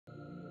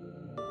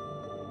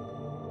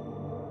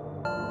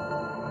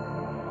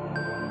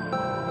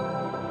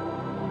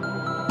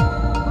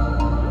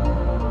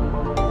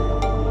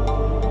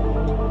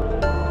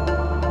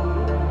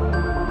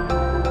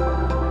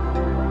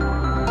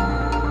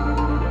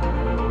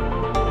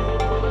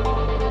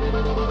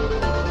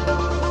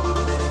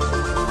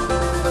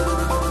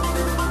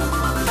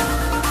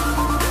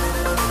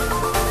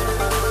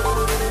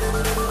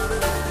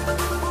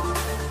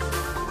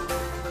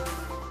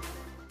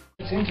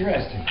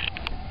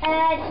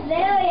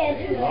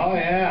Oh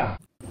yeah.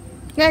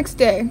 Next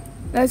day.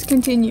 Let's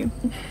continue.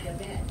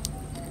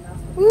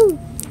 Woo.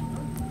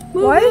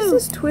 Why is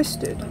this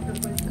twisted?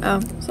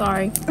 Oh,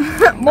 sorry.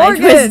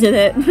 Morgan! I twisted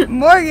it.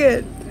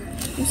 Morgan!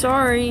 I'm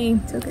sorry.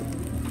 It's okay.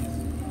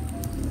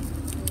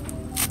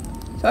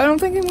 So I don't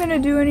think I'm gonna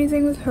do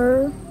anything with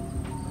her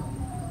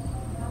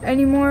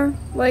anymore,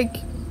 like,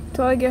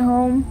 till I get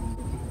home.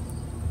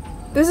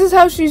 This is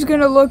how she's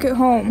gonna look at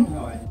home.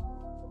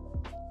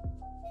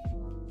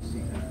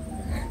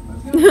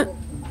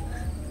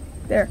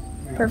 There,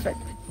 perfect.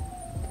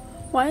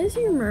 Why does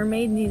your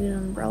mermaid need an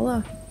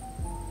umbrella?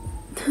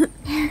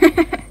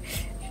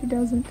 She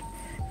doesn't.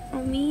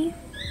 Oh me?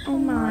 Oh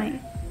my.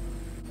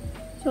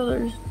 So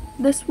there's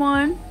this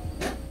one.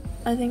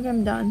 I think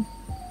I'm done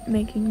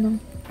making them.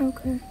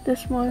 Okay.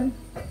 This one,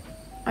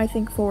 I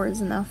think 4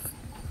 is enough.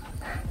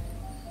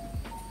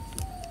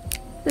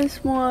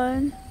 This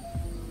one.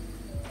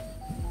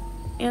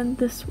 And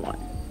this one.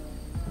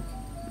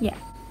 Yeah.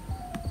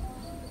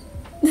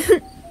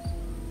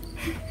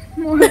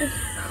 More.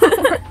 Oh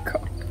my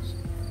gosh.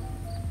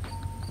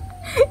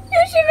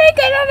 You should make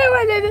another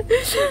one.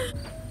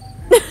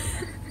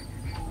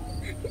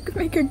 You could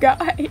make a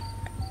guy.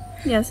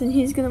 Yes, and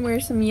he's gonna wear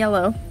some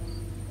yellow.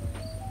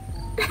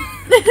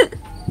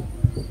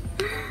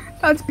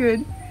 That's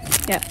good.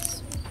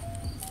 Yes.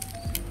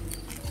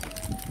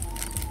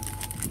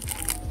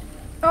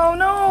 Oh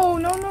no,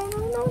 no, no, no,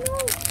 no, no.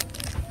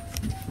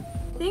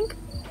 I think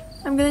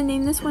I'm gonna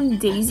name this one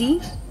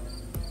Daisy,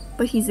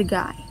 but he's a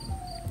guy.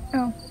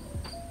 Oh.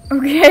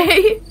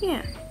 Okay.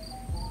 Yeah.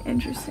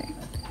 Interesting.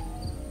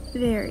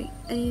 Very.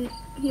 And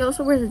he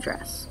also wears a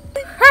dress.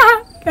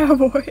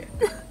 Cowboy.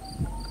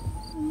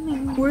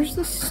 Where's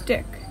the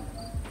stick?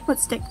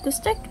 What stick? The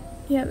stick?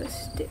 Yeah, the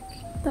stick.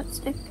 That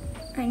stick.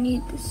 I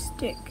need the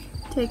stick.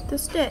 Take the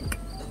stick.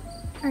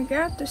 I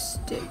got the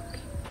stick.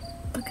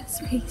 Look at his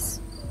face.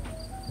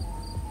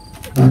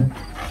 Okay.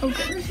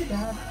 Where's your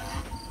dad?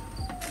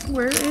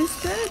 Where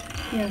is that?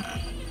 Yeah.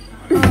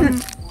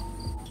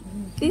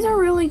 These are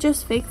really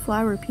just fake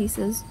flower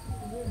pieces.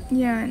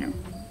 Yeah, I know.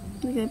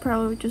 Like they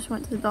probably just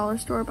went to the dollar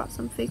store, bought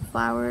some fake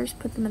flowers,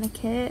 put them in a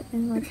kit,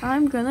 and like,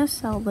 I'm gonna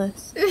sell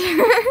this.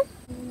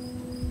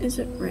 Is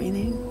it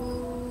raining?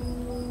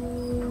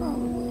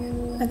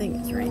 Probably. I think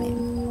it's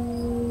raining.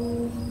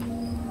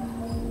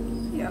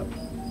 Yep.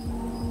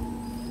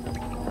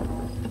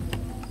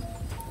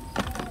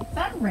 Is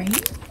that rain?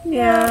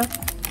 Yeah.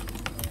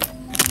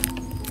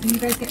 Are you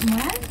guys getting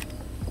wet?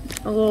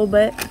 A little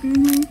bit.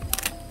 Mm-hmm.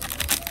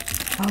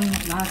 Probably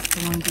not last the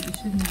one, but you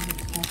shouldn't have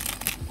expected.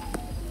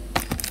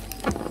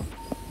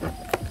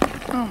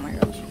 Oh my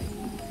gosh.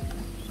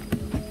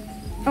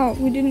 Oh,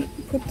 we didn't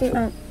put the...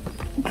 Oh.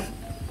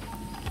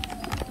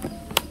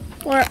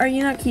 Or are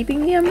you not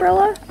keeping the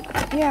umbrella?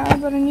 Yeah,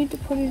 but I need to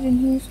put it in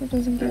here so it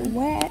doesn't get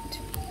wet.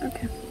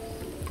 Okay.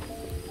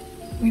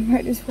 We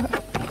might as well.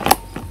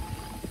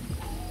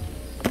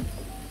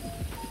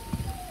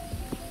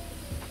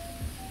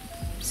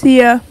 See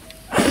ya.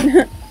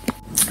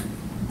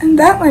 And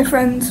that, my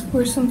friends,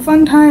 were some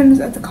fun times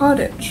at the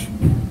cottage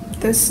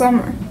this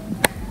summer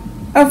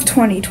of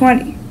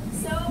 2020.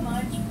 So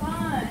much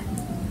fun.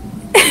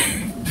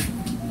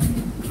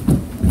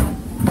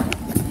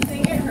 You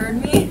think it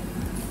heard me?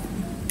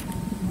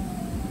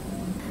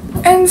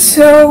 And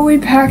so we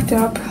packed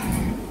up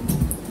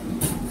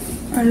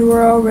and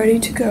we're all ready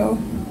to go.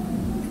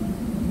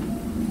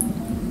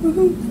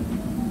 Woohoo.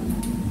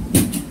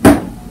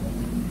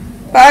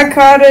 Bye,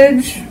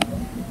 cottage.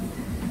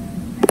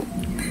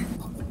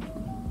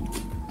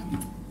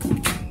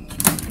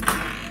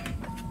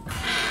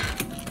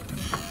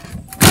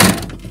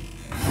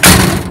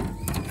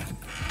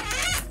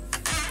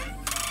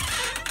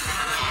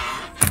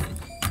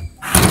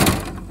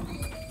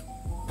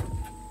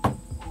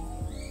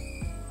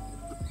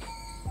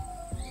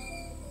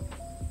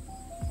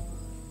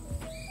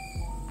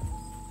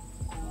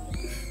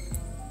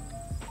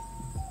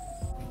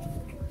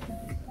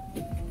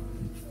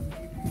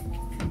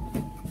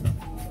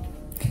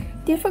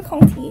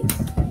 Difficulties.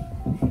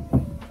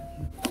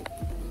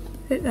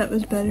 That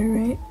was better,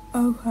 right?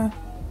 Okay.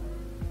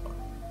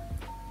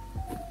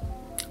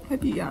 I'd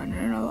be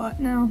yawning a lot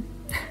now.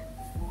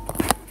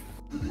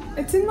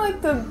 It's in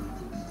like the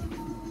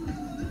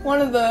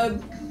one of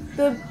the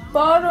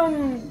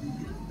bottom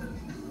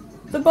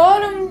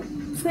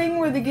thing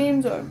where the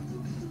games are.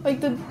 Like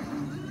the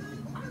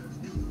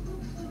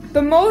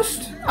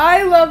most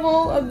eye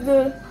level of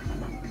the,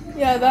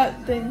 yeah,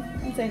 that thing,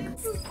 I think.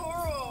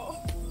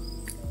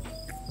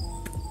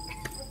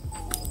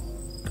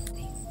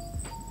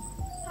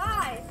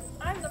 Hi,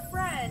 I'm the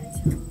friend.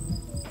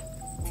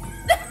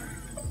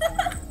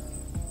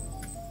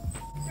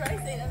 Do I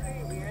say that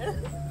very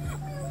weird?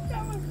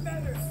 That was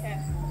better.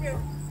 Yeah, good.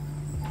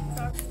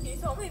 You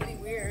told me to be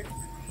weird.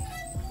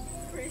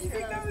 Pretty sure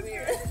that was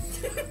weird.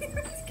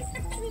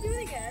 Can you do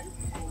it again?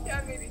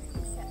 Yeah, maybe.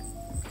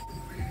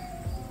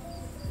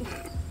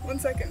 1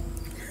 second.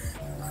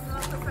 I'm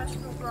not a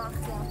professional rock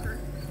walker.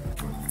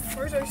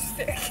 Where's our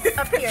stick?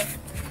 Up here.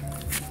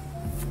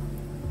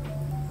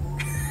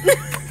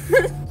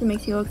 It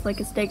makes you look like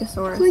a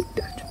stegosaurus. Like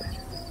Dutch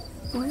better.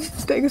 What?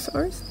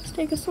 Stegosaurus?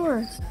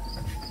 Stegosaurus.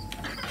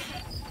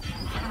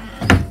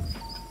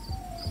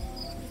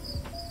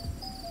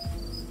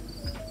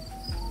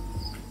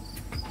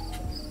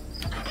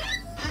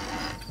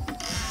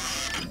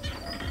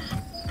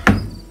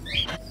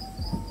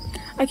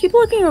 I keep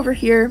looking over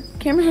here.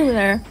 Camera's over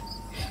there.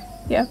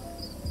 Yeah.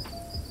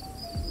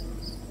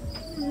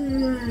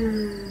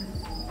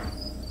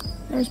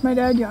 There's my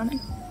dad yawning.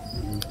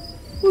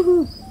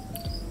 Woohoo.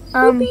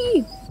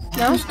 Whoopee.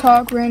 No? Just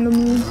talk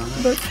randomly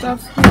about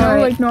stuff. You know,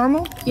 Alright. like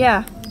normal?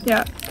 Yeah.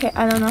 Yeah. Okay,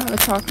 I don't know how to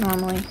talk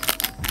normally.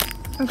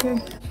 Okay.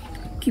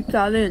 Keep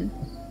that in.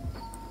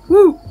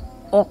 Woo!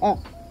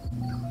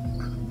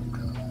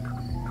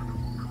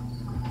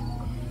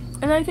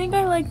 And I think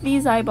I like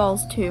these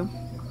eyeballs too.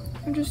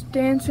 I'm just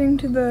dancing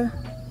to the...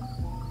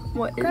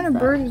 What What kind of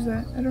bird is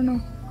that? I don't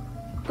know.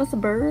 That's a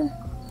bird?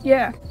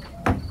 Yeah.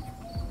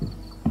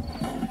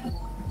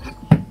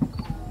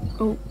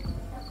 Oh,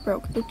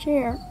 broke the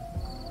chair.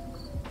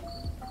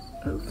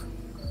 Oof.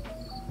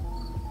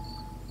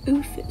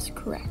 Oof is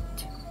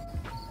correct.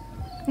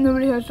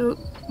 Nobody has to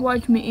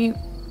watch me eat.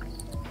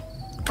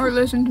 Or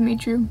listen to me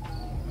chew.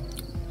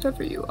 Except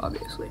for you,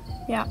 obviously.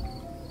 Yeah.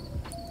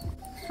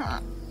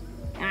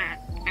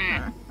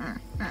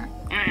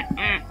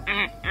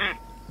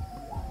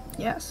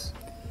 Yes.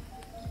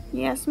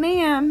 Yes,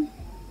 ma'am.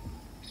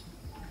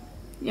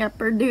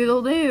 Yepper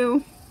doodle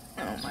doo.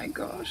 Oh my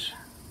gosh.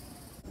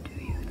 Do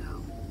you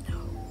though?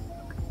 No.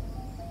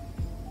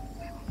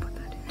 I won't put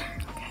that in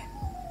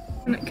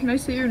there. Okay. Can I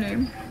say your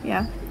name?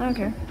 Yeah, I don't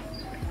care.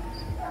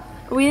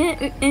 We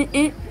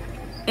didn't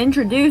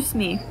introduce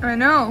me. I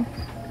know.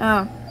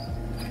 Oh,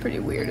 It's pretty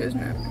weird, isn't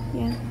it?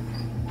 yeah.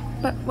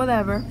 But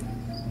whatever.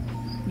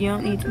 You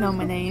don't need to know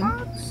my name.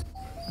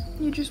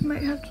 You just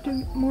might have to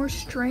do more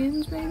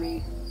strands,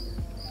 maybe,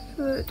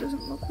 so that it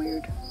doesn't look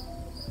weird.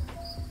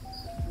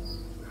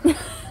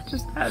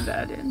 Just add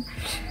that in.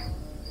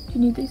 Do you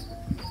need these?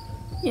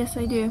 Yes,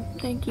 I do.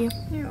 Thank you.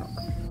 You're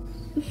welcome.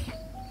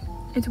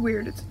 It's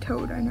weird. It's a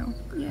toad, I know,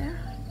 Yeah.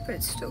 but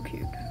it's still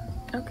cute.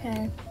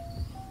 Okay.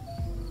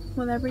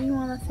 Whatever you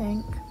want to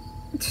think.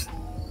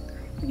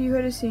 If you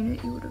had seen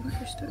it, you would have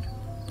understood.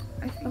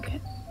 I think.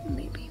 Okay.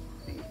 Maybe.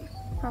 Maybe.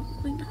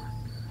 Probably not.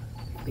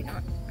 Maybe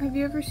not. Have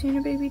you ever seen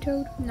a baby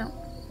toad? No.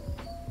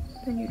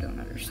 Then you don't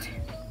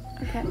understand.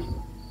 Okay.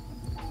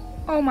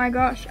 Oh my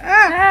gosh.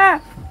 Ah!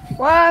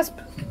 Wasp!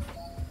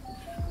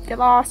 Get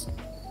lost.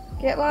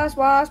 Get lost,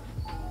 wasp.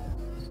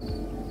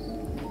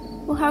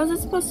 Well, how is it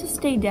supposed to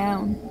stay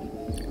down?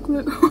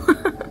 Glue.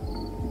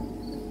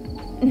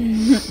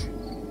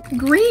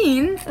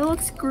 Green? It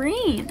looks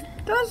green.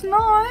 Does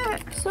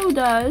not. So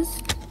does.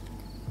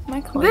 Am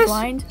I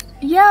colorblind?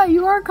 Yeah,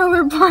 you are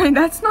colorblind.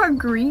 That's not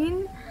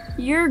green.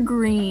 You're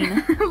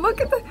green. look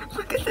at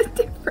the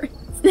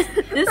difference. This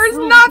There's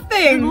looks-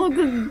 nothing. It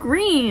looks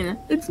green.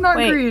 It's not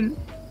Wait. green.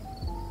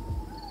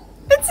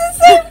 It's the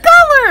same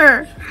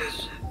color.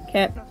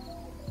 Okay.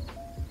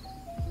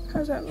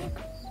 How's that look?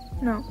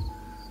 No.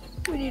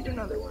 We need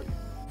another one.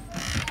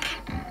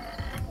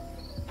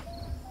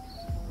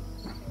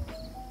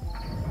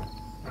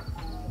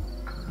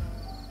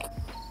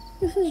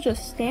 This is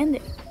just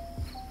standing.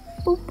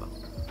 Boop.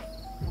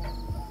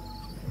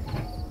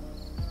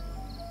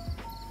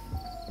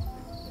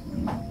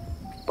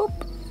 Boop.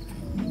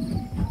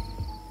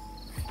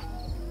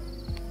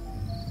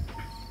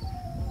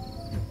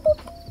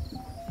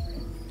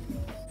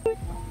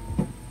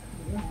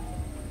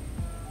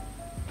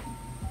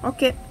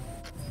 Okay.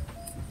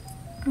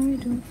 I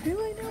don't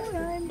really know what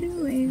I'm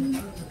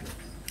doing.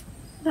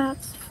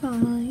 That's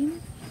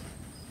fine.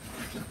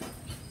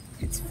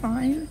 It's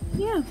fine.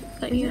 Yeah,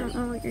 but you don't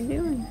know what you're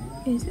doing.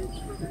 Is it?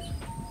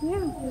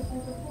 Yeah.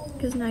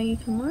 Because now you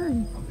can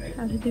learn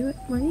how to do it.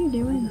 What are you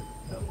doing?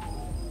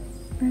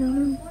 I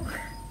don't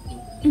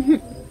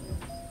know.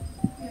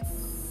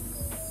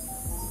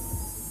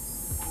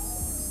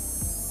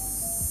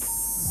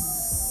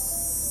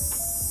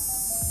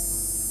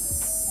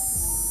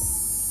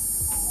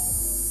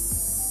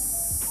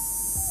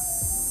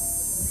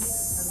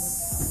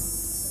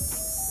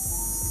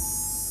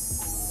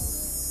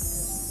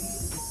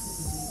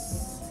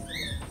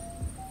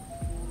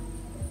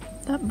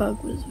 That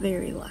bug was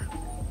very loud.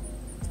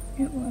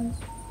 It was.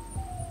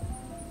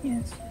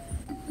 Yes.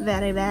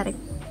 Very, very.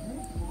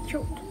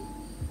 Coat.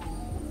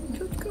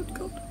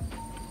 Coat.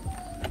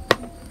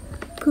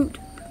 Coot.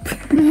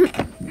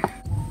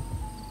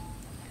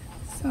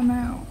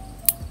 Somehow.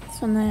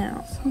 So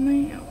now.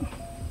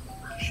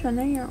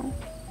 Chanel.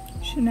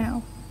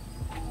 Chanel.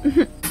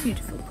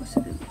 Beautiful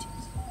possibilities.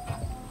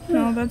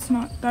 No, that's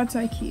not. That's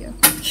IKEA.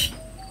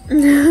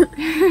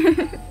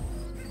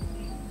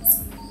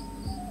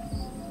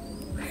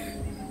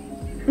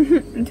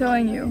 I'm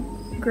telling you,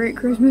 great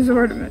Christmas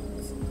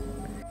ornaments.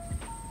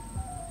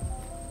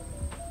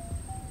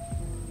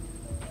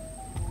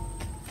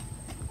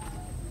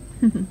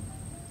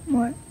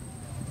 What?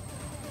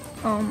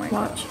 Oh my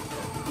Watch.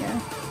 god.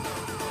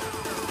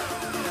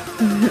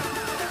 Yeah.